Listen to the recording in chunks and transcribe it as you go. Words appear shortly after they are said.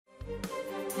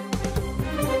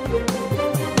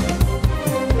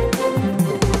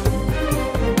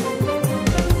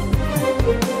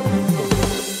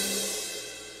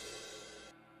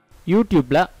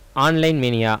யூடியூப்ல online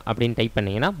mania அப்படின்னு type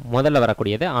பண்ணீங்கன்னா முதல்ல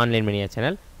வரக்கூடியது ஆன்லைன் மேனியா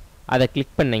சேனல். அதை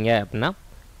கிளிக் பண்ணீங்க அப்படின்னா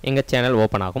எங்கள் சேனல்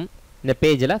ஓப்பன் ஆகும். இந்த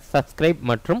பேஜில் சப்ஸ்கிரைப்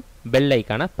மற்றும் பெல்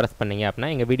ஐக்கானை ப்ரெஸ் பண்ணீங்க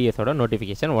அப்படின்னா எங்கள் வீடியோஸோட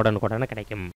நோட்டிஃபிகேஷன் உடனுக்குடனே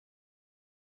கிடைக்கும்.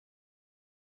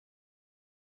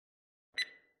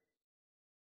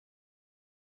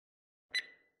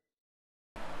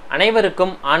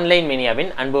 அனைவருக்கும் ஆன்லைன் மேனியாவின்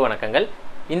அன்பு வணக்கங்கள்.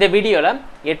 இந்த வீடியோவில்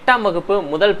 8ஆம் வகுப்பு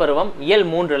முதல் பருவம் இயல்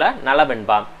 3ல்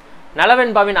நலவெண்பா.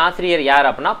 நலவெண்பாவின் ஆசிரியர் யார்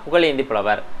அப்படின்னா புகழேந்தி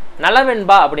புலவர்.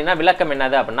 நலவெண்பா அப்படின்னா விளக்கம்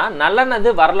என்னது அப்படின்னா நலனது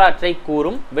வரலாற்றை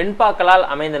கூறும் வெண்பாக்களால்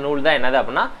அமைந்த நூல் தான் என்னது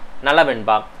அப்படின்னா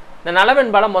நலவெண்பா. இந்த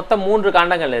நலவெண்பால மொத்தம் 3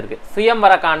 காண்டங்கள் இருக்கு.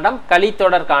 சுயம்வர காண்டம்,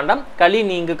 கலித்தொடர் காண்டம், கலி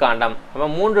நீங்கு காண்டம். நம்ம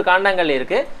 3 காண்டங்கள்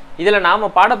இருக்கு. இதுல நாம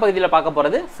பாடப்பகுதியில் பார்க்க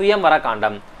போறது சுயம்வர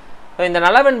காண்டம். இந்த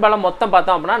நலவெண்பால மொத்தம்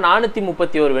பார்த்தோம் அப்படின்னா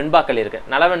 431 வெண்பாக்கள் இருக்கு.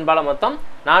 நலவெண்பால மொத்தம்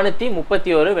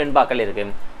 431 வெண்பாக்கள் இருக்கு.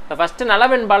 ஃபர்ஸ்ட்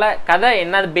நலவெண்பால கதை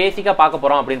என்ன பேசிக்கா பார்க்க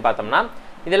போறோம் அப்படின்னு பார்த்தோம்னா,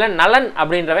 இதுல நலன்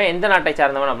அப்படின்றவன் எந்த நாட்டை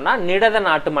சார்ந்தவன் அப்படின்னா நிடத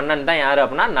நாட்டு மன்னன் தான் யாரு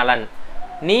அப்படின்னா நலன்.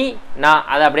 நீ நான்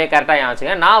அதை அப்படியே கரெக்டாக ஞாபகம்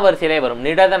வச்சுங்க. நான் வரிசையிலே வரும்.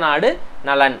 நிடத நாடு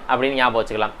நலன் அப்படின்னு ஞாபகம்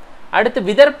வச்சுக்கலாம். அடுத்து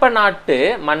விதர்ப்ப நாட்டு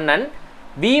மன்னன்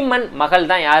வீமன்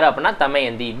மகள் தான் யாரு அப்படின்னா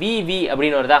தமயந்தி. வி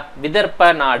அப்படின்னு வருதா.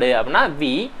 விதர்ப்ப நாடு அப்படின்னா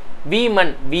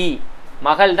வீமன்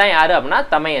மகள் தான் யாரு அப்படின்னா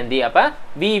தமயந்தி. அப்ப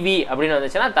வி அப்படின்னு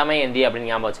வந்துச்சுன்னா தமயந்தி அப்படின்னு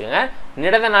ஞாபகம் வச்சுக்கோங்க.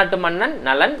 நிடத நாட்டு மன்னன்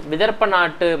நலன், விதர்ப்ப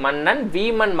நாட்டு மன்னன்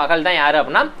வீமன் மகள் தான் யாரு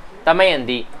அப்படின்னா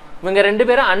தமயந்தி. இவங்க 2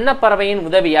 பேரும் அன்னப்பறவையின்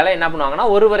உதவியால என்ன பண்ணுவாங்கன்னா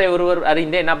ஒருவரை ஒருவர்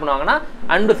அறிந்து என்ன பண்ணுவாங்கன்னா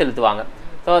அன்பு செலுத்துவாங்க.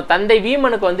 ஸோ தந்தை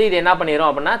வீமனுக்கு வந்து இது என்ன பண்ணிடும்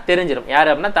அப்படின்னா தெரிஞ்சிடும்.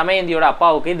 யாரு அப்படின்னா தமயந்தியோட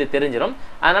அப்பாவுக்கு இது தெரிஞ்சிடும்.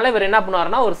 அதனால இவர் என்ன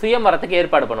பண்ணுவாருன்னா ஒரு சுயம்வரத்துக்கு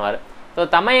ஏற்பாடு பண்ணுவார். ஸோ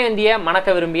தமயந்தியை மணக்க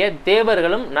விரும்பிய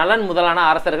தேவர்களும் நலன் முதலான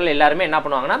அரசர்கள் எல்லாருமே என்ன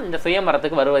பண்ணுவாங்கன்னா இந்த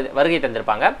சுயம்வரத்துக்கு வருகை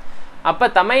தந்திருப்பாங்க. அப்போ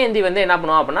தமயந்தி வந்து என்ன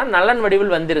பண்ணுவான் அப்படின்னா நலன்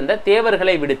வடிவில் வந்திருந்த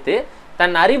தேவர்களை விடுத்து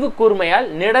தன் அறிவு கூர்மையால்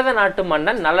நிடத நாட்டு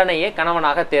மன்னன் நலனையே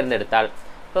கணவனாக தேர்ந்தெடுத்தாள்.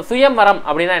 ஸோ சுயம்வரம்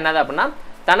அப்படின்னா என்னது அப்படின்னா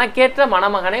தனக்கேற்ற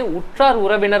மணமகனை உற்றார்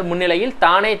உறவினர் முன்னிலையில்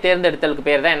தானே தேர்ந்தெடுத்தலுக்கு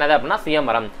பேர் தான் என்னது அப்படின்னா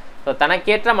சுயம்வரம். ஸோ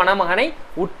தனக்கேற்ற மணமகனை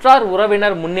உற்றார்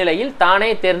உறவினர் முன்னிலையில்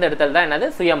தானே தேர்ந்தெடுத்தல் தான் என்னது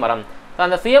சுயம்வரம். ஸோ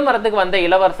அந்த சுயம்வரத்துக்கு வந்த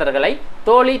இளவரசர்களை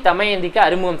தோழி தமயந்திக்கு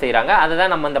அறிமுகம் செய்கிறாங்க. அதை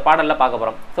தான் நம்ம இந்த பாடலில் பார்க்க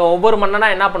போகிறோம். ஸோ ஒவ்வொரு மன்னனா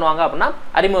என்ன பண்ணுவாங்க அப்படின்னா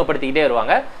அறிமுகப்படுத்திக்கிட்டே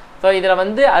வருவாங்க. ஸோ இதில்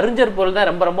வந்து அறிஞர் பொருள் தான்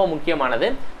ரொம்ப ரொம்ப முக்கியமானது.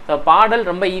 ஸோ பாடல்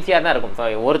ரொம்ப ஈஸியாக தான் இருக்கும். ஸோ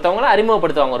ஒருத்தவங்கள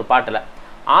அறிமுகப்படுத்துவாங்க ஒரு பாட்டில்.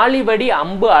 ஆலிபடி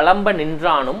அம்பு அலம்ப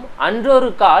நின்றானும் அன்றொரு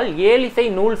கால் ஏலிசை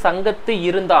நூல் சங்கத்து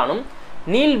இருந்தானும்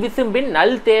நீல் விசும்பின்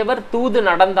நல் தேவர் தூது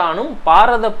நடந்தானும்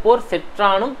பாரத போர்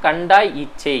செற்றானும் கண்டாய்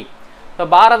இச்சை. ஸோ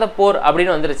பாரத போர்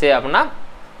அப்படின்னு வந்துருச்சு அப்படின்னா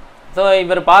ஸோ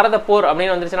இவர் பாரத போர்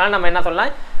அப்படின்னு வந்துருச்சுனால நம்ம என்ன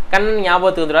சொல்லலாம் கண்ணன்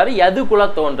ஞாபகத்துக்கு வந்துடுவாரு. யது குல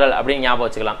தோன்றல் அப்படின்னு ஞாபகம்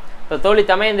வச்சுக்கலாம். ஸோ தோழி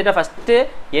தமயந்திட்ட ஃபர்ஸ்ட்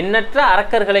எண்ணற்ற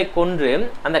அரக்கர்களை கொன்று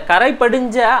அந்த கரை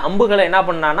படிஞ்ச அம்புகளை என்ன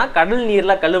பண்ணான்னா கடல்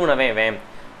நீர்ல கழுவுனவன்.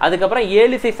 அதுக்கப்புறம்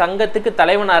ஏலிசை சங்கத்துக்கு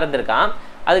தலைவனாக இருந்திருக்கான்.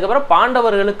 அதுக்கப்புறம்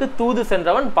பாண்டவர்களுக்கு தூது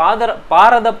சென்றவன்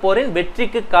பாரத போரின்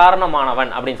வெற்றிக்கு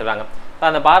காரணமானவன் அப்படின்னு சொல்றாங்க. ஸோ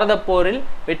அந்த பாரத போரில்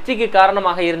வெற்றிக்கு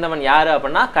காரணமாக இருந்தவன் யாரு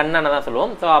அப்படின்னா கண்ணனை தான்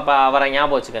சொல்லுவோம். ஸோ அப்போ அவரை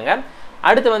ஞாபகம் வச்சுக்கோங்க.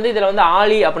 அடுத்து வந்து இதில் வந்து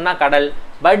ஆழி அப்படின்னா கடல்,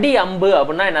 வடி அம்பு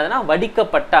அப்படின்னா என்னதுன்னா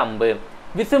வடிக்கப்பட்ட அம்பு,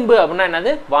 விசும்பு அப்படின்னா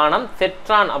என்னது வானம்,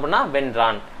 செற்றான் அப்படின்னா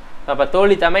வென்றான். அப்போ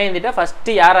தோழி தமயந்திட்ட ஃபர்ஸ்ட்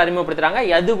யார் அறிமுகப்படுத்துறாங்க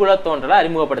யதுகுல தோன்றலை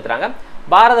அறிமுகப்படுத்துறாங்க.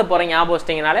 பாரத போரை ஞாபகம்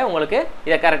வச்சிட்டிங்கனாலே உங்களுக்கு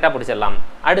இதை கரெக்டாக பிடிச்சிடலாம்.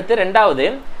 அடுத்து 2வது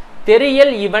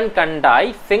தெரியல் இவன்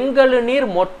கண்டாய் செங்கழு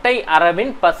நீர் மொட்டை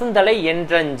அரவின் பசுந்தலை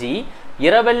என்றஞ்சி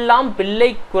இரவெல்லாம்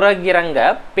பிள்ளை குறகிறங்க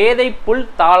பேதை புல்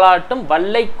தாளாட்டும்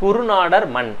வல்லை குறுநாடர்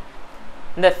மண்.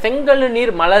 இந்த செங்கழு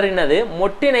நீர் மலரினது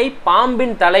மொட்டினை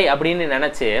பாம்பின் தலை அப்படின்னு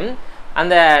நினைச்சு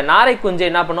அந்த நாரை குஞ்சு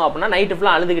என்ன பண்ணும் அப்படின்னா நைட்டு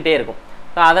ஃபுல்லாக அழுதுகிட்டே இருக்கும்.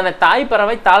 அதனை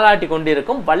தாய்ப்பறவை தாளாட்டி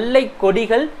கொண்டிருக்கும் வல்லை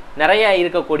கொடிகள் நிறைய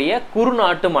இருக்கக்கூடிய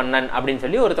குறுநாட்டு மன்னன் அப்படின்னு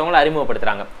சொல்லி ஒருத்தவங்களை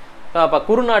அறிமுகப்படுத்துறாங்க. ஸோ அப்போ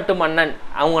குறுநாட்டு மன்னன்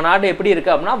அவங்க நாடு எப்படி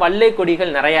இருக்கு அப்படின்னா வல்லை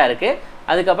கொடிகள் நிறையா இருக்கு.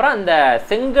 அதுக்கப்புறம் அந்த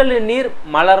செங்கழு நீர்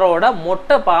மலரோட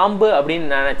மொட்டை பாம்பு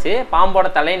அப்படின்னு நினைச்சு பாம்போட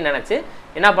தலைன்னு நினைச்சு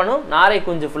என்ன பண்ணும் நாரை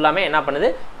குஞ்சு ஃபுல்லாமே என்ன பண்ணுது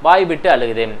வாய் விட்டு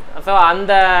அழுகுது. ஸோ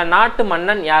அந்த நாட்டு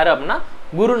மன்னன் யாரு அப்படின்னா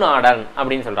குருநாடன்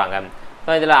அப்படின்னு சொல்றாங்க. ஸோ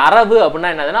இதுல அரவு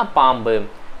அப்படின்னா என்னதுன்னா பாம்பு,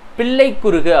 பிள்ளை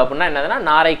குறுகு அப்படின்னா என்னதுன்னா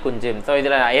நாரை குஞ்சு. ஸோ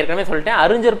இதுல ஏற்கனவே சொல்லிட்டேன்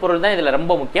அறிஞர் பொருள் தான் இதுல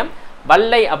ரொம்ப முக்கியம்.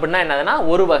 வல்லை அப்படின்னா என்னதுன்னா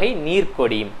ஒரு வகை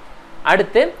நீர்க்கொடி.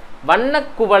 அடுத்து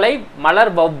வண்ணக்குவளை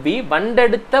மலர் வவ்வி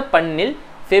வண்டெடுத்த பண்ணில்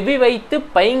செவி வைத்து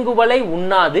பைங்குவளை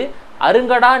உண்ணாது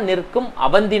அருங்கடா நிற்கும்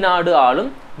அவந்தி நாடு ஆளும்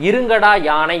இருங்கடா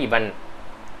யானை இவன்.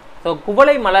 ஸோ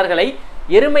குவளை மலர்களை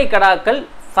எருமை கடாக்கள்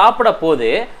சாப்பிட போது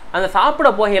அந்த சாப்பிட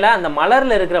போகையில அந்த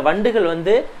மலர்ல இருக்கிற வண்டுகள்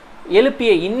வந்து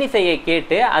எழுப்பிய இன்னிசையை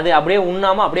கேட்டு அது அப்படியே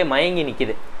உண்ணாம அப்படியே மயங்கி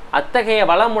நிற்குது. அத்தகைய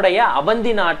வளமுடைய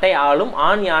அவந்தி நாட்டை ஆளும்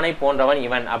ஆண் யானை போன்றவன்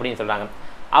இவன் அப்படின்னு சொல்றாங்க.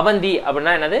 அவந்தி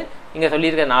அப்படின்னா என்னது இங்க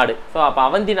சொல்லியிருக்க நாடு. ஸோ அப்போ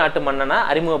அவந்தி நாட்டு மன்னனை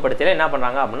அறிமுகப்படுத்தல என்ன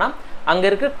பண்றாங்க அப்படின்னா அங்கே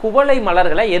இருக்க குவளை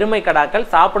மலர்களை எருமை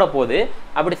கடாக்கள் சாப்பிட போது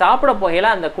அப்படி சாப்பிட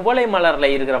போகையில் அந்த குவளை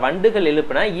மலரில் இருக்கிற வண்டுகள்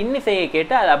எழுப்பின இன்னிசையை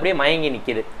கேட்டு அது அப்படியே மயங்கி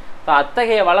நிற்கிது. ஸோ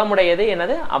அத்தகைய வளமுடையது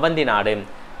என்னது அவந்தி நாடு.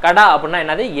 கடா அப்படின்னா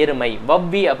என்னது எருமை.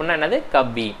 வவ்வி அப்படின்னா என்னது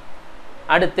கவ்வி.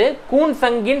 அடுத்து கூன்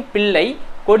சங்கின் பிள்ளை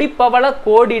கொடிப்பவள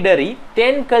கோடிடரி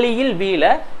தேன்களியில் வீழ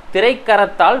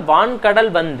திரைக்கரத்தால் வான்கடல்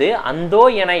வந்து அந்தோ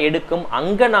என எடுக்கும்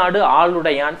அங்க நாடு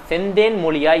ஆளுடையான் செந்தேன்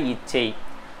மொழியாய் இச்சை.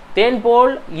 தேன்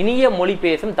போல் இனிய மொழி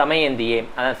பேசும் தமயந்தியே,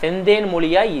 அதான் செந்தேன்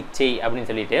மொழியாய் இச்சை அப்படின்னு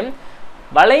சொல்லிட்டு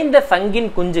வளைந்த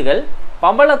சங்கின் குஞ்சுகள்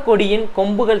பவளக்கொடியின்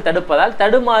கொம்புகள் தடுப்பதால்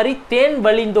தடுமாறி தேன்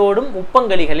வழிந்தோடும்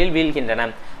உப்பங்களிகளில்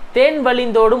வீழ்கின்றன. தேன்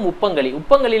வழிந்தோடும் உப்பங்களி.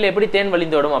 உப்பங்களில் எப்படி தேன்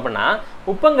வழிந்தோடும் அப்படின்னா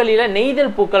உப்பங்களில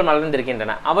நெய்தல் பூக்கள்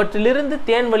மலர்ந்திருக்கின்றன. அவற்றிலிருந்து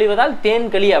தேன் வழிவதால்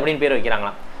தேன்களி அப்படின்னு பேர்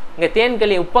வைக்கிறாங்களாம். இங்கே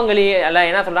தேன்களி உப்பங்களி எல்லாம்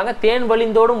என்ன சொல்றாங்க, தேன்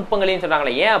வழிந்தோடும் உப்பங்களின்னு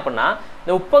சொல்றாங்களே. ஏன் அப்படின்னா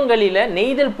இந்த உப்பங்களில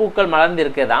நெய்தல் பூக்கள் மலர்ந்து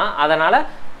இருக்குதான், அதனால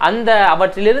அந்த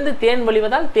அவற்றிலிருந்து தேன்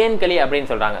வழிவதால் தேன்களி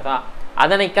அப்படின்னு சொல்றாங்க.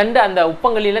 அதனை கண்டு அந்த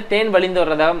உப்பங்களில தேன்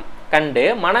வழிந்தோறத கண்டு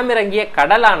மனமிறங்கிய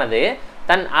கடலானது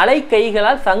தன் அலை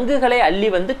கைகளால் சங்குகளை அள்ளி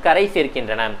வந்து கரை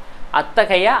சேர்க்கின்றன.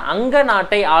 அத்தகைய அங்க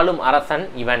நாட்டை ஆளும் அரசன்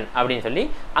இவன் அப்படின்னு சொல்லி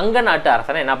அங்க நாட்டு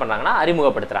அரசனை என்ன பண்றாங்கன்னா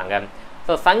அறிமுகப்படுத்துறாங்க.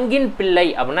 ஸோ சங்கின் பிள்ளை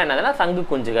அப்படின்னா என்னதுன்னா சங்கு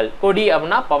குஞ்சுகள். கொடி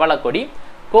அப்படின்னா பவளக்கொடி.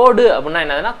 கோடு அப்படின்னா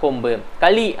என்னதுன்னா கொம்பு.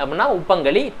 களி அப்படின்னா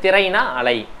உப்பங்களி. திரைனா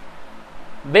அலை.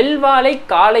 வெல்வாலை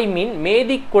காளை மீன்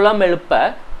மேதி குளம் எழுப்ப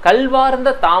கல்வார்ந்த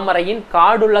தாமரையின்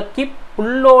காடுலக்கி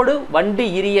புல்லோடு வண்டு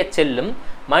இரிய செல்லும்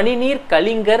மணிநீர்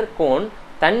கலிங்கர் கோன்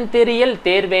தன் தெரியல்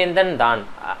தேர்வேந்தன் தான்.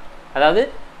 அதாவது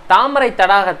தாமரை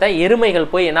தடாகத்தை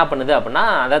எருமைகள் போய் என்ன பண்ணுது அப்படின்னா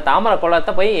அந்த தாமரை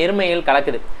குளத்தை போய் எருமைகள்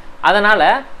கலக்குது. அதனால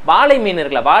வாழை மீன்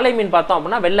இருக்குல்ல, வாழை மீன் பார்த்தோம்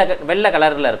அப்படின்னா வெள்ளை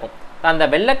கலர்ல இருக்கும். அந்த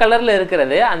வெள்ளை கலர்ல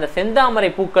இருக்கிறது அந்த செந்தாமரை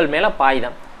பூக்கள் மேல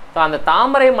பாய்தான். ஸோ அந்த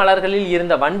தாமரை மலர்களில்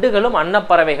இருந்த வண்டுகளும்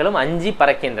அன்னப்பறவைகளும் அஞ்சி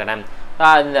பறக்கின்றன.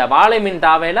 இந்த வாழை மீன்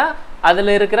தாவையில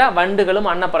அதுல இருக்கிற வண்டுகளும்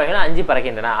அன்னப்பறவைகளும் அஞ்சி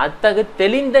பறக்கின்றன. அத்தகு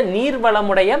தெளிந்த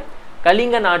நீர்வளமுடைய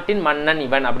கலிங்க நாட்டின் மன்னன்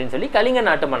இவன் அப்படின்னு சொல்லி கலிங்க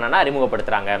நாட்டு மன்னனை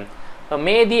அறிமுகப்படுத்துறாங்க.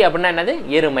 மேதி அப்படின்னா என்னது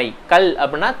எருமை. கல்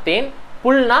அப்படின்னா தேன்.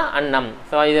 புல்னா அன்னம்.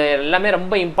 ஸோ இது எல்லாமே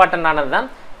ரொம்ப இம்பார்ட்டண்டானது தான்.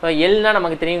 ஸோ எல்னா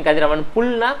நமக்கு தெரியும் கதிரவன்.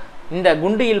 புல்னா இந்த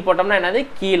குண்டு இல் போட்டோம்னா என்னது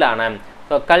கீழான.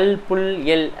 ஸோ கல் புல்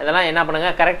எல் இதெல்லாம் என்ன பண்ணுங்க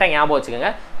கரெக்டாக ஞாபகம்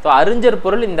வச்சுக்கோங்க. ஸோ அறிஞர்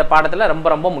பொருள் இந்த பாடத்தில் ரொம்ப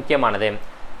ரொம்ப முக்கியமானது.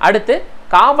 அடுத்து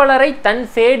காவலரை தன்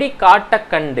சேடி காட்ட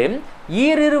கண்டு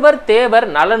ஈரிருவர் தேவர்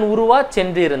நலன் உருவா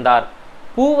சென்று இருந்தார்.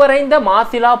 பூவரைந்த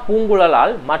மாசிலா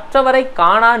பூங்குழலால் மற்றவரை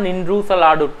காணா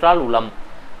நின்றூசலாடுற்றால் உளம்.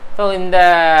 ஸோ இந்த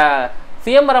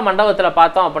சுயம்பர மண்டபத்தில்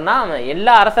பார்த்தோம் அப்படின்னா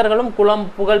எல்லா அரசர்களும் குலம்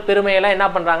புகழ் பெருமையெல்லாம் என்ன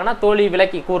பண்ணுறாங்கன்னா தோழி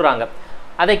விளக்கி கூறுறாங்க.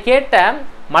 அதை கேட்ட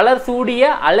மலர் சூடிய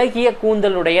அழகிய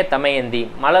கூந்தலுடைய தமயந்தி.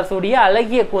 மலர் சூடிய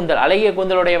அழகிய கூந்தல். அழகிய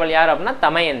கூந்தலுடையவள் யார் அப்படின்னா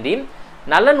தமயந்தி.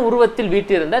 நலன் உருவத்தில்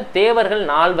வீட்டிருந்த தேவர்கள்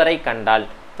 4 கண்டாள்.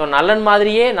 ஸோ நலன்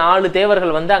மாதிரியே 4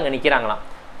 தேவர்கள் வந்து அங்கே நிற்கிறாங்களாம்.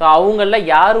 ஸோ அவங்களில்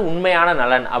யார் உண்மையான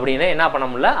நலன் அப்படின்னு என்ன பண்ண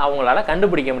முடியல, அவங்களால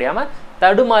கண்டுபிடிக்க முடியாமல்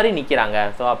தடுமாறி நிற்கிறாங்க.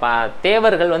 ஸோ அப்போ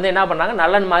தேவர்கள் வந்து என்ன பண்ணாங்க,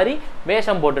 நலன் மாதிரி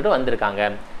வேஷம் போட்டுட்டு வந்திருக்காங்க.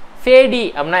 சேடி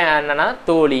அப்படின்னா என்னன்னா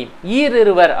தோழி.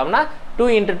 ஈரிருவர் அப்படின்னா 2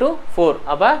 × 2 4,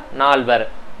 அப்போ 4.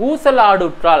 ஊசல்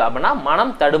ஆடுற்றாள் அப்படின்னா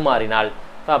மனம் தடுமாறினாள்.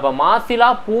 ஸோ அப்போ மாசிலா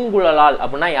பூங்குழலால்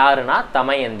அப்படின்னா யாருன்னா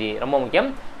தமயந்தி. ரொம்ப முக்கியம்.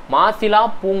 மாசிலா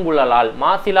பூங்குழலால்.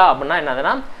 மாசிலா அப்படின்னா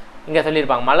என்னதுன்னா இங்கே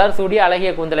சொல்லியிருப்பாங்க மலர் சூடி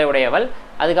அழகிய கூந்தலை உடையவள்.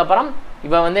 அதுக்கப்புறம்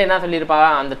இவ வந்து என்ன சொல்லியிருப்பாங்க,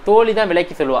 அந்த தோழி தான்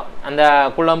விளக்கி சொல்லுவாள். அந்த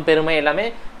குலம் பெருமை எல்லாமே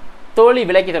தோழி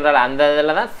விளக்கி சொல்கிறாள். அந்த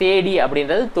இதில் தான் சேடி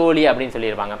அப்படின்றது தோழி அப்படின்னு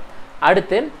சொல்லியிருப்பாங்க.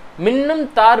 அடுத்து மின்னும்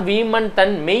தார் வீமன்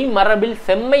தன் மெய் மரபில்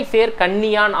செம்மை சேர்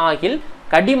கன்னியான் ஆகில்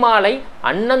கடிமாலை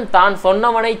அண்ணன் தான்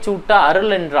சொன்னவனை சூட்ட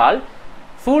அருள் என்றால்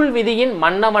சூழ்விதியின்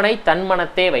மன்னவனை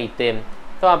தன்மனத்தே வைத்து.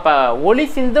 ஸோ அப்போ ஒளி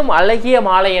சிந்தும் அழகிய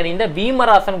மாலை அணிந்த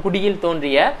வீமராசன் குடியில்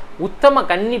தோன்றிய உத்தம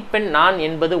கன்னிப்பெண் நான்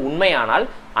என்பது உண்மையானால்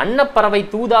அன்னப்பறவை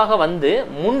தூதாக வந்து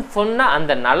முன் சொன்ன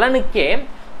அந்த நலனுக்கே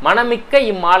மனமிக்க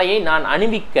இம்மாலையை நான்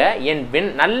அணிவிக்க என்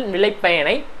நல்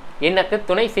விளைப்பயனை எனக்கு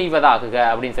துணை செய்வதாகுக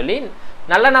அப்படின்னு சொல்லி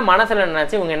நல்ல மனசில்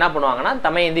நினச்சி இவங்க என்ன பண்ணுவாங்கன்னா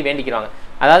தமையந்தி வேண்டிக்கிறாங்க.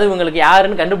 அதாவது இவங்களுக்கு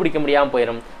யாருன்னு கண்டுபிடிக்க முடியாமல்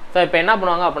போயிடும். ஸோ இப்போ என்ன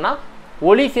பண்ணுவாங்க அப்படின்னா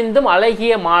ஒளி சிந்தும்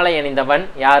அழகிய மாலை அணிந்தவன்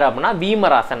யார் அப்படின்னா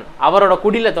வீமராசன். அவரோட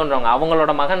குடியில் தோன்றவங்க.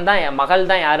 அவங்களோட மகள்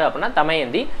தான் யார் அப்படின்னா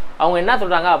தமையந்தி. அவங்க என்ன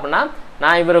சொல்கிறாங்க அப்படின்னா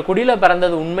நான் இவரை குடியில்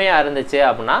பிறந்தது உண்மையாக இருந்துச்சு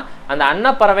அப்படின்னா அந்த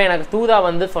அன்னப்பறவை எனக்கு தூதா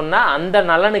வந்து சொன்னால் அந்த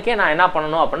நலனுக்கே நான் என்ன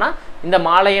பண்ணணும் அப்படின்னா இந்த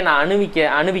மாலையை நான்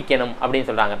அணிவிக்கணும் அப்படின்னு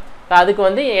சொல்கிறாங்க. அதுக்கு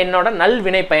வந்து என்னோட நல்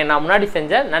வினைப்பயன் நான் முன்னாடி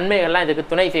செஞ்ச நன்மைகள்லாம் இதுக்கு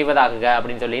துணை செய்வதாகுக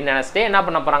அப்படின்னு சொல்லி நினச்சிட்டு என்ன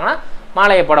பண்ண போகிறாங்கன்னா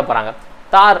மாலையை போட போகிறாங்க.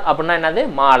 தார் அப்படின்னா என்னது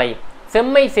மாலை.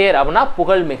 செம்மை சேர் அப்படின்னா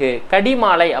புகழ்மிகு.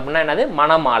 கடிமாலை அப்படின்னா என்னது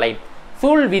மணமாலை.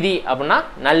 சூழ் விதி அப்படின்னா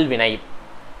நல்வினை.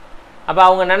 அப்போ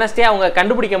அவங்க நினச்சிட்டே அவங்க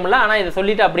கண்டுபிடிக்க முடியல. ஆனால் இதை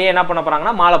சொல்லிட்டு அப்படியே என்ன பண்ண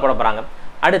போகிறாங்கன்னா மாலை போட போகிறாங்க.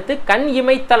 அடுத்து கண்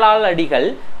இமைத்தலால் அடிகள்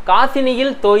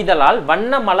காசினியில் தோய்தலால்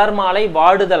வண்ண மலர் மாலை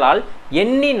வாடுதலால்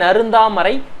எண்ணி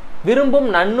நருந்தாமரை விரும்பும்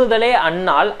நன்னுதலே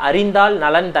அன்னால் அறிந்தால்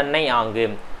நலன் தன்னை ஆங்கு.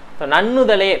 ஸோ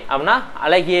நன்னுதலே அப்படின்னா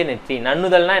அழகிய நெற்றி.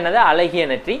 நன்னுதல்னா என்னது? அழகிய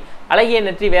நெற்றி. அழகிய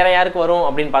நெற்றி வேற யாருக்கு வரும்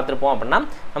அப்படின்னு பார்த்துருப்போம் அப்படின்னா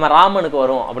நம்ம ராமனுக்கு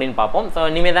வரும் அப்படின்னு பார்ப்போம். ஸோ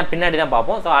இனிமேல் தான் பின்னாடி தான்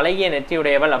பார்ப்போம். ஸோ அழகிய நெற்றி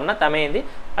உடையவள் அப்படின்னா தமயந்தி,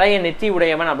 அழகிய நெற்றி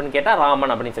உடையவன் அப்படின்னு கேட்டால்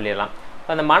ராமன் அப்படின்னு சொல்லிடலாம். ஸோ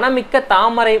அந்த மணமிக்க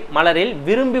தாமரை மலரில்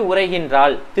விரும்பி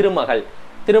உரைகின்றாள் திருமகள்.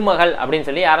 திருமகள் அப்படின்னு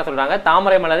சொல்லி யாரை சொல்றாங்க?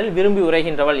 தாமரை மலரில் விரும்பி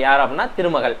உரைகின்றவள் யார் அப்படின்னா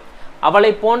திருமகள். அவளை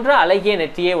போன்ற அழகிய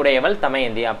நெற்றியை உடையவள்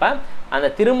தமயந்தி. அப்ப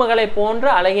அந்த திருமகளை போன்ற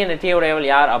அழகிய நெற்றியை உடையவள்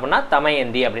யார் அப்படின்னா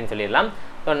தமயந்தி அப்படின்னு சொல்லிடலாம்.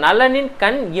 நலனின்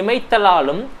கண்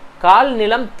இமைத்தலாலும் கால்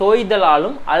நிலம்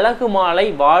தோய்தலாலும் அழகு மாலை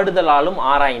வாடுதலாலும்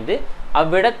ஆராய்ந்து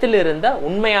அவ்விடத்தில் இருந்த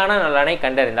உண்மையான நலனை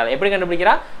கண்டறிந்தாள். எப்படி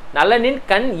கண்டுபிடிக்கிறா? நலனின்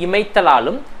கண்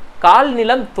இமைத்தலாலும் கால்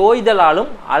நிலம்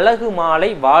தோய்தலாலும் அழகு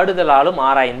மாலை வாடுதலாலும்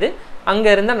ஆராய்ந்து அங்க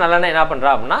இருந்த நலனை என்ன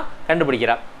பண்றா அப்படின்னா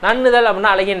கண்டுபிடிக்கிறா. நன்னுதல்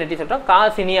அப்படின்னா அழகிய நெற்றி சொல்றோம்.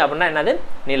 காசினி அப்படின்னா என்னது?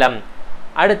 நிலம்.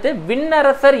 அடுத்து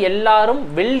விண்ணரசர் எல்லாரும்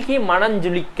வெல்கி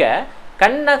மணஞ்சுளிக்க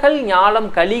கண்ணகல் ஞாலம்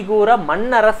கலிகூற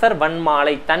மண்ணரசர்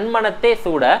வன்மாலை தன்மனத்தே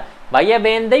சூட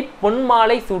வயவேந்தை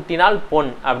பொன்மாலை சூட்டினால்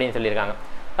பொன் அப்படின்னு சொல்லியிருக்காங்க.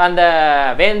 அந்த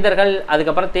வேந்தர்கள்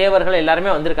அதுக்கப்புறம் தேவர்கள்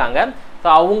எல்லாருமே வந்திருக்காங்க. ஸோ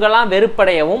அவங்கெல்லாம்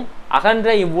வெறுப்படையவும் அகன்ற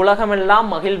இவ்வுலகமெல்லாம்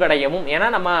மகிழ்வடையவும், ஏன்னா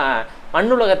நம்ம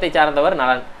மண்ணுலகத்தை சார்ந்தவர்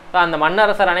நலன். ஸோ அந்த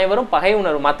மண்ணரசர் அனைவரும் பகை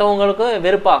உணர்வு, மற்றவங்களுக்கு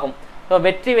வெறுப்பாகும். ஸோ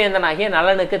வெற்றி வேந்தனாகிய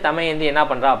நலனுக்கு தமயந்தி என்ன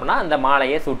பண்ணுறா அப்படின்னா அந்த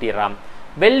மாலையை சூட்டிடுறான்.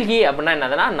 வெல்கி அப்படின்னா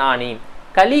என்னதுன்னா நாணி.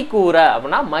 கலிகூற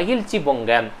அப்படின்னா மகிழ்ச்சி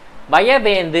பொங்க.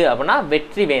 வயவேந்து அப்படின்னா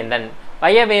வெற்றி வேந்தன்.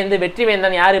 வயவேந்து வெற்றி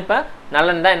வேந்தன் யார்? இப்போ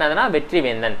நலன் தான் என்னதுன்னா வெற்றி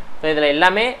வேந்தன். ஸோ இதில்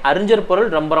எல்லாமே அறிஞர் பொருள்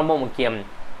ரொம்ப ரொம்ப முக்கியம்.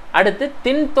 அடுத்து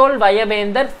தின்தோல்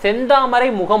வயவேந்தர் செந்தாமரை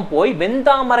முகம் போய்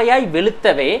வெந்தாமரையாய்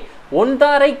வெளுத்தவே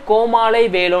ஒன்றாரை கோமாலை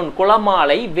வேலோன்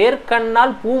குளமாலை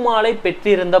வேர்க்கண்ணால் பூமாலை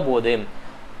பெற்றிருந்த போது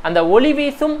அந்த ஒளி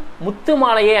வீசும் முத்து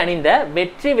மாலையை அணிந்த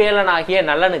வெற்றி வேலனாகிய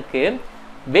நலனுக்கு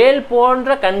வேல்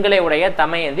போன்ற கண்களை உடைய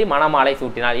தமயந்தி மணமாலை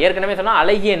சூட்டினாள். ஏற்கனவே சொன்னா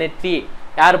அழகிய நெற்றி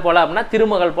யார் போல அப்படின்னா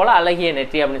திருமகள் போல அழகிய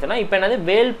நெற்றி அப்படின்னு சொன்னா இப்ப என்னது?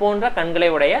 வேல் போன்ற கண்களை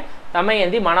உடைய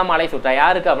தமயந்தி மணமாலை சூட்டா.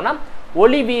 யாருக்கு அப்படின்னா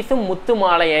ஒளி வீசும் முத்து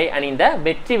மாலையை அணிந்த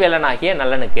வெற்றி வேலனாகிய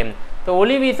நலனுக்கு. இப்போ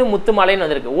ஒளி வீசும் முத்து மாலைன்னு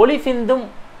வந்திருக்கு. ஒளி சிந்தும்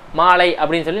மாலை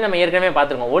அப்படின்னு சொல்லி நம்ம ஏற்கனவே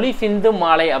பார்த்துருக்கோம். ஒளி சிந்தும்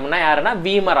மாலை அப்படின்னா யாருன்னா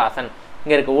வீமராசன்.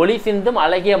 இங்க இருக்கு ஒளி சிந்தும்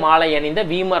அழகிய மாலை அணிந்த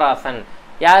வீமராசன்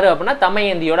யாரு அப்படின்னா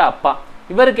தமயந்தியோட அப்பா.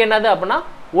 இவருக்கு என்னது அப்படின்னா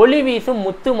ஒளி வீசும்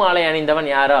முத்து மாலை அணிந்தவன்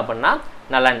யாரு அப்படின்னா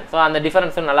நலன். ஸோ அந்த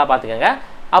டிஃபரன்ஸும் நல்லா பார்த்துக்கோங்க.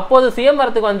 அப்போது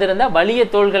சுயம்பரத்துக்கு வந்திருந்த வலிய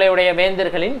தோள்களை உடைய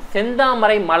வேந்தர்களின்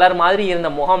செந்தாமரை மலர் மாதிரி இருந்த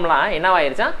முகம்லாம்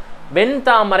என்னவாயிருச்சா?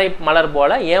 வெண்தாமரை மலர்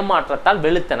போல ஏமாற்றத்தால்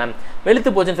வெளுத்தனம். வெளுத்து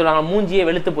போச்சுன்னு சொல்லுவாங்க. மூஞ்சியே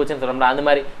வெளுத்து போச்சுன்னு சொல்லுவாங்க. அந்த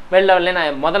மாதிரி வெள்ளை வெள்ளை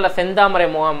முதல்ல செந்தாமரை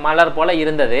மலர் போல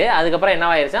இருந்தது, அதுக்கப்புறம்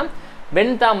என்னவாயிருச்சா?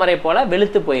 வெண்தாமரை போல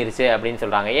வெளுத்து போயிருச்சு அப்படின்னு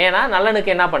சொல்றாங்க. ஏன்னா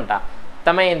நலனுக்கு என்ன பண்ணிட்டா?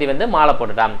 தமயந்தி வந்து மாலை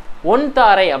போட்டுட்டான். ஒன்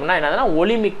தாரை அப்படின்னா என்னதுன்னா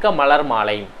ஒளிமிக்க மலர்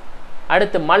மாலை.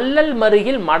 அடுத்து மல்லல்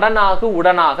மருகில் மடனாகு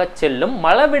உடனாக செல்லும்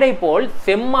மலவிடை போல்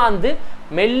செம்மாந்து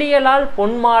மெல்லியலால்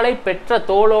பொன்மாலை பெற்ற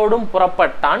தோளோடும்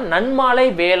புறப்பட்டான் நன்மாலை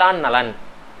வேளாண் நலன்.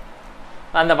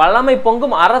 அந்த வல்லமை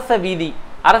பொங்கும் அரச வீதி.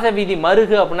 அரச வீதி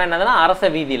மருகு அப்படின்னா என்னதுன்னா அரச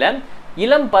வீதியில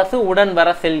இளம் பசு உடன் வர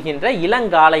செல்கின்ற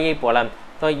இளங்காலையை போல.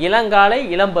 ஸோ இளங்காலை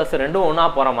இளம் பசு ரெண்டும் ஒன்றா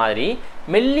போகிற மாதிரி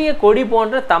மெல்லிய கொடி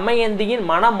போன்ற தமயந்தியின்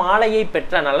மணமாலையை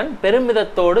பெற்ற நலன்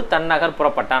பெருமிதத்தோடு தன்னகர்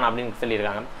புறப்பட்டான் அப்படின்னு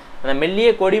சொல்லியிருக்காங்க. அந்த மெல்லிய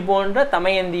கொடி போன்ற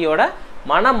தமயந்தியோட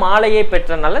மணமாலையை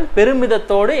பெற்ற நலன்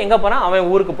பெருமிதத்தோடு எங்கே போகிறான்? அவன்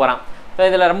ஊருக்கு போகிறான். ஸோ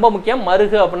இதில் ரொம்ப முக்கியம்.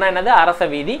 மருகு அப்படின்னா என்னது? அரச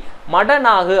வீதி.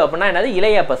 மடநாகு அப்படின்னா என்னது?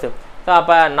 இளைய பசு. ஸோ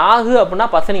அப்போ நாகு அப்படின்னா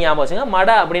பசுன்னு ஞாபகம் வச்சுங்க. மட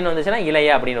அப்படின்னு வந்துச்சுன்னா இளைய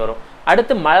அப்படின்னு வரும்.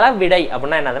 அடுத்து மலவிடை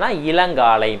அப்படின்னா என்னதுன்னா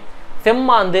இளங்காலை.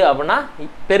 செம்மாந்து அப்படின்னா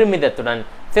பெருமிதத்துடன்.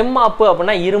 செம்மாப்பு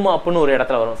அப்படின்னா இருமாப்புன்னு ஒரு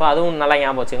இடத்துல வரும். ஸோ அதுவும் நல்லா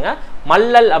ஞாபகம் வச்சுங்க.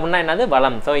 மல்லல் அப்படின்னா என்னது?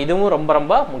 வளம். ஸோ இதுவும் ரொம்ப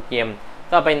ரொம்ப முக்கியம்.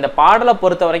 ஸோ அப்போ இந்த பாடலை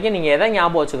பொறுத்த வரைக்கும் நீங்கள் எதை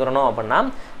ஞாபகம் வச்சுக்கிறணும் அப்படின்னா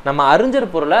நம்ம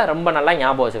அறிஞர் பொருளை ரொம்ப நல்லா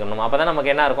ஞாபகம் வச்சுக்கணும். அப்போ தான்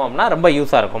நமக்கு என்ன இருக்கும் அப்படின்னா ரொம்ப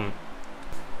யூஸாக இருக்கும்.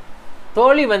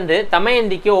 தோழி வந்து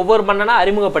தமயந்திக்கு ஒவ்வொரு மன்னனா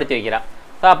அறிமுகப்படுத்தி வைக்கிறா.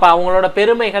 ஸோ அப்போ அவங்களோட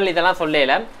பெருமைகள் இதெல்லாம்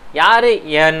சொல்லல யார்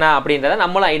என்ன அப்படின்றத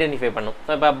நம்மளும் ஐடென்டிஃபை பண்ணும்.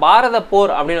 ஸோ இப்போ பாரத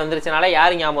போர் அப்படின்னு வந்துருச்சுனால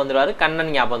யார் ஞாபகம் வந்துடுவார்?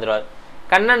 கண்ணன் ஞாபகம் வந்துடுவார்.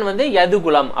 கண்ணன் வந்து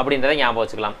யதுகுலம் அப்படின்றத ஞாபகம்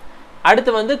வச்சுக்கலாம்.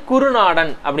 அடுத்து வந்து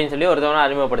குருநாடன் அப்படின்னு சொல்லி ஒருத்தவனை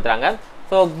அறிமுகப்படுத்துறாங்க.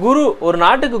 ஸோ குரு ஒரு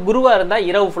நாட்டுக்கு குருவாக இருந்தால்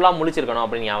இரவு ஃபுல்லாக முழிச்சிருக்கணும்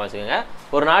அப்படின்னு ஞாபகம் வச்சுக்கோங்க.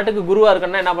 ஒரு நாட்டுக்கு குருவாக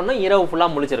இருக்கணும்னா என்ன பண்ணணும்? இரவு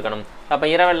ஃபுல்லாக முழிச்சிருக்கணும். அப்போ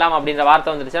இரவெல்லாம் அப்படின்ற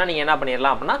வார்த்தை வந்துருச்சுன்னா நீங்கள் என்ன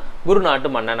பண்ணிடலாம் அப்படின்னா குரு நாட்டு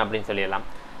மன்னன் அப்படின்னு சொல்லிடலாம்.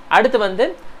 அடுத்து வந்து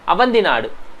அவந்தி நாடு.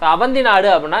 ஸோ அவந்தி நாடு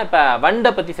அப்படின்னா இப்போ வண்டை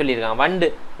பற்றி சொல்லியிருக்காங்க. வண்டு.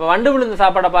 இப்போ வண்டு விழுந்த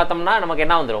சாப்பாடை பார்த்தோம்னா நமக்கு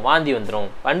என்ன வந்துடும்? வாந்தி வந்துடும்.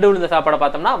 வண்டு விழுந்த சாப்பாடை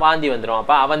பார்த்தோம்னா வாந்தி வந்துடும்.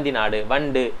 அப்போ அவந்தி நாடு.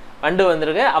 வண்டு வண்டு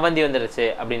வந்துருக்கு, அவந்தி வந்துருச்சு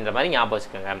அப்படின்ற மாதிரி ஞாபகம்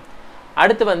வச்சுக்கோங்க.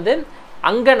 அடுத்து வந்து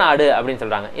அங்க நாடு அப்படின்னு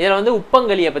சொல்றாங்க. இதுல வந்து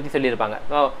உப்பங்கலியை பத்தி சொல்லியிருப்பாங்க.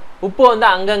 உப்பு வந்து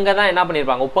அங்கங்க தான் என்ன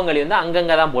பண்ணியிருப்பாங்க, உப்பங்கலி வந்து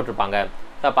அங்கங்க தான் போட்டிருப்பாங்க.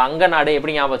 அப்போ அங்க நாடு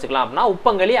எப்படி ஞாபகம் வச்சுக்கலாம் அப்படின்னா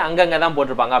உப்பங்கலி அங்கங்க தான்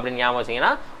போட்டிருப்பாங்க அப்படின்னு ஞாபகம்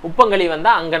வச்சிங்கன்னா உப்பங்கலி வந்து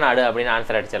அங்க நாடு அப்படின்னு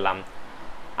ஆன்சர் அடிச்சிடலாம்.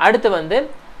 அடுத்து வந்து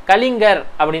கலிங்கர்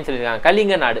அப்படின்னு சொல்லியிருக்காங்க.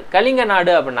 கலிங்க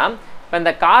நாடு அப்படின்னா இப்போ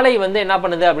இந்த காளை வந்து என்ன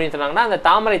பண்ணுது அப்படின்னு சொன்னாங்கன்னா அந்த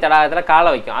தாமரை தடாகத்தில் காலை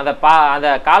வைக்கும்.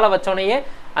 அதை காலை வச்சோடனேயே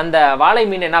அந்த வாழை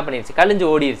மீன் என்ன பண்ணிருச்சு, கழிஞ்சு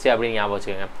ஓடிடுச்சு அப்படின்னு ஞாபகம்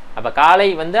வச்சுக்கோங்க. அப்போ காளை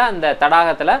வந்து அந்த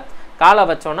தடாகத்தில் காலை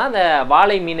வச்சோன்னா அந்த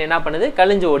வாழை மீன் என்ன பண்ணுது,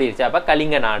 கழிஞ்சு ஓடிடுச்சு. அப்போ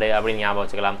கலிங்க நாடு அப்படின்னு ஞாபகம்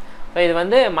வச்சுக்கலாம். ஸோ இது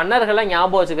வந்து மன்னர்களை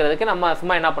ஞாபகம் வச்சுக்கிறதுக்கு நம்ம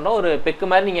சும்மா என்ன பண்ணுறோம், ஒரு பெக்கு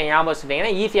மாதிரி நீங்கள் ஞாபகம்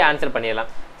வச்சுட்டிங்கன்னா ஈஸியாக ஆன்சர் பண்ணிடலாம்.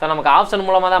 ஸோ நமக்கு ஆப்ஷன்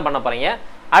மூலமாக தான் பண்ண போகிறீங்க.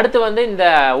 அடுத்து வந்து இந்த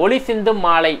ஒளி சிந்தும்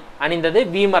மாலை அணிந்தது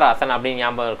பீமராசன் அப்படின்னு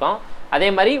ஞாபகம் இருக்கும். அதே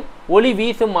மாதிரி ஒளி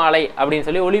வீசும் மாலை அப்படின்னு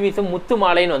சொல்லி ஒளி வீசும் முத்து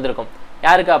மாலைன்னு வந்திருக்கும்.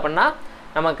 யாருக்கு அப்படின்னா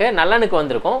நமக்கு நல்லனுக்கு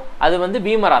வந்திருக்கும். அது வந்து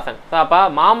பீமராசன். ஸோ அப்போ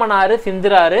மாமனாரு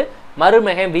சிந்துராரு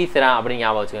மருமகை வீசுறான் அப்படின்னு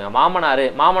ஞாபகம் வச்சுக்கோங்க.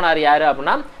 மாமனார் யாரு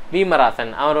அப்படின்னா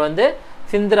பீமராசன். அவர் வந்து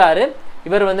சிந்துராரு,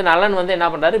 இவர் வந்து நல்லன் வந்து என்ன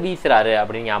பண்றாரு, வீசுறாரு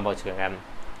அப்படின்னு ஞாபகம் வச்சுக்கோங்க.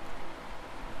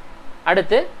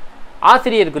 அடுத்து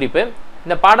ஆசிரியர் குறிப்பு.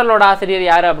 இந்த பாடலோட ஆசிரியர்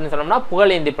யாரு அப்படின்னு சொன்னோம்னா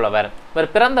புகழேந்தி புலவர்.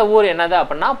 இவர் பிறந்த ஊர் என்னது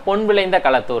அப்படின்னா பொன் விளைந்த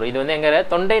களத்தூர். இது வந்து எங்க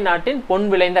தொண்டை நாட்டின் பொன்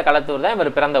விளைந்த களத்தூர் தான்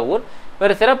இவர் பிறந்த ஊர்.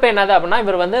 இவர் சிறப்பு என்னது அப்படின்னா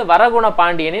இவர் வந்து வரகுண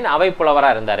பாண்டியனின் அவை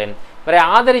புலவராக இருந்தாரு. இவரை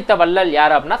ஆதரித்த வள்ளல்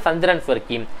யாரு அப்படின்னா சந்திரன்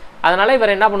சுவர்க்கி. அதனால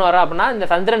இவர் என்ன பண்ணுவாரு அப்படின்னா இந்த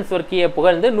சந்திரன் சுவர்க்கியை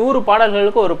புகழ்ந்து 100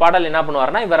 பாடல்களுக்கு ஒரு பாடல் என்ன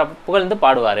பண்ணுவாருன்னா இவரை புகழ்ந்து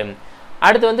பாடுவாரு.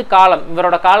 அடுத்து வந்து காலம்.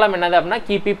 இவரோட காலம் என்னது அப்படின்னா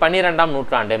கிபி 12ஆம்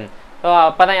நூற்றாண்டு.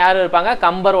 அப்பதான் யாரு இருப்பாங்க,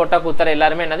 கம்பர் ஒட்டக்கூத்தர்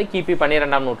எல்லாருமே என்னது கிபி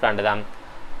 12ஆம் நூற்றாண்டு தான்.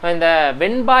 இந்த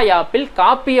வெண்பா யாப்பில்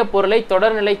காப்பிய பொருளை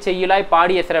தொடர்நிலை செய்யுளாய்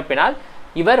பாடிய சிறப்பினால்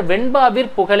இவர்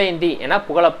வெண்பாவிற் புகழேந்தி என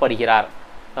புகழப்படுகிறார்.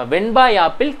 வெண்பா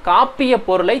யாப்பில் காப்பிய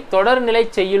பொருளை தொடர்நிலை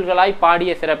செய்யுள்களாய்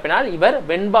பாடிய சிறப்பினால் இவர்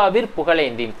வெண்பாவிற்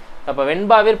புகழேந்தி. அப்ப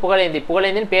வெண்பாவிற்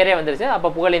புகழேந்தின் பேரே வந்துருச்சு.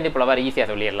 அப்ப புகழேந்தி புலவர் ஈஸியா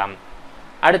சொல்லிடலாம்.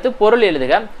 அடுத்து பொருள்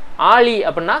எழுதுக. ஆழி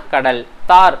அப்படின்னா கடல்,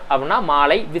 தார் அப்படின்னா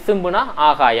மாலை, விசும்புனா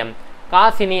ஆகாயம்,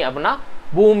 காசினி அப்படின்னா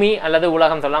பூமி அல்லது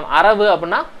உலகம் சொல்லலாம், அரவு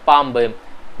அப்படின்னா பாம்பு,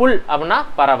 புல் அப்படின்னா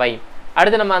பறவை.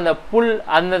 அடுத்து நம்ம அந்த புல்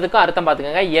அந்ததுக்கும் அர்த்தம்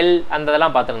பார்த்துக்கோங்க, எல் அந்த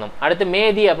இதெல்லாம் பார்த்துருந்தோம். அடுத்து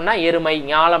மேதி அப்படின்னா எருமை,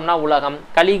 ஞாலம்னா உலகம்,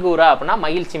 கலிகூரா அப்படின்னா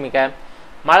மகிழ்ச்சி மிக,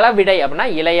 மலவிடை அப்படின்னா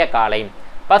இளைய காலை,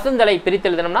 பசுந்தலை பிரித்து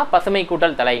எழுதணும்னா பசுமை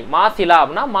கூட்டல் தலை, மாசிலா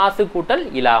அப்படின்னா மாசு கூட்டல்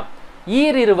இலா,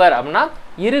 ஈரிருவர் அப்படின்னா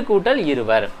இரு கூட்டல்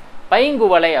இருவர்,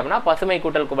 பைங்குவலை அப்படின்னா பசுமை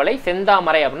கூட்டல் குவளை,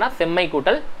 செந்தாமரை அப்படின்னா செம்மை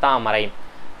கூட்டல் தாமரை.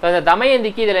 ஸோ இந்த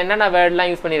தமயந்திக்கு இதில் என்னென்ன வேர்டெலாம்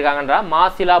யூஸ் பண்ணியிருக்காங்கன்றா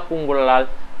மாசிலா பூங்குழலால்,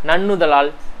 நன்னுதலால்,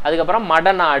 அதுக்கப்புறம்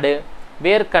மடநாடு,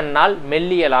 வேர்க்கண்ணால்,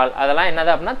 மெல்லியலால், அதெல்லாம்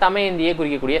என்னது அப்படின்னா தமயந்தியை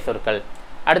குறிக்கக்கூடிய சொற்கள்.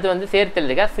 அடுத்து வந்து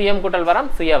சேர்த்தெழுதுக. சுயம் கூட்டல் வரம்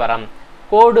சுயவரம்,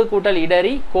 கோடு கூட்டல்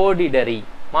இடறி கோடிடறி,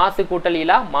 மாசு கூட்டல்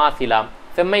இலா மாசிலா,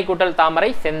 செம்மை கூட்டல் தாமரை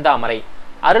செந்தாமரை,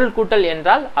 அருள் கூட்டல்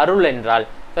என்றால் அருள் என்றால்.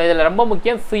 ஸோ இதில் ரொம்ப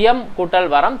முக்கியம் சுயம் கூட்டல்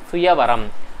வரம் சுயவரம்.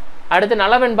 அடுத்து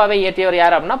நலவெண்பாவை இயற்றியவர்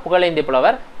யார் அப்படின்னா புகழேந்தி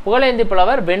புலவர். புகழேந்தி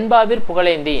புலவர் வெண்பாவிற்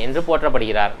புகழேந்தி என்று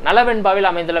போற்றப்படுகிறார். நலவெண்பாவில்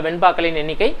அமைந்துள்ள வெண்பாக்களின்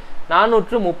எண்ணிக்கை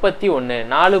 431,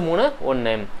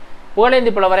 431.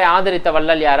 புகழேந்தி புலவரை ஆதரித்த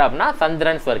வள்ளல் யார் அப்படின்னா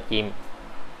சந்திரன் சுவர்க்கி.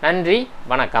 நன்றி,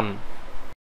 வணக்கம்.